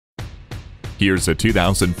Here's a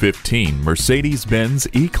 2015 Mercedes-Benz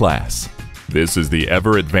E-Class. This is the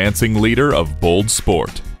ever-advancing leader of bold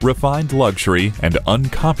sport, refined luxury, and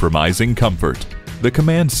uncompromising comfort. The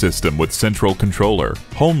command system with central controller,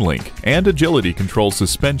 HomeLink, and agility control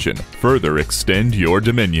suspension further extend your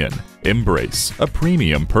dominion. Embrace a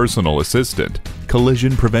premium personal assistant,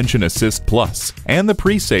 Collision Prevention Assist Plus, and the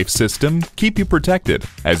pre-safe system keep you protected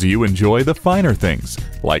as you enjoy the finer things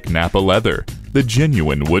like Napa leather, the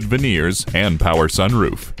genuine wood veneers, and power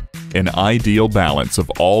sunroof. An ideal balance of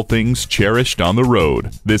all things cherished on the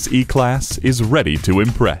road, this E-Class is ready to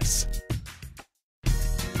impress.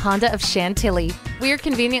 Honda of Chantilly. We are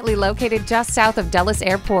conveniently located just south of Dulles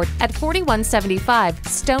Airport at 4175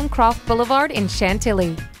 Stonecroft Boulevard in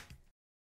Chantilly.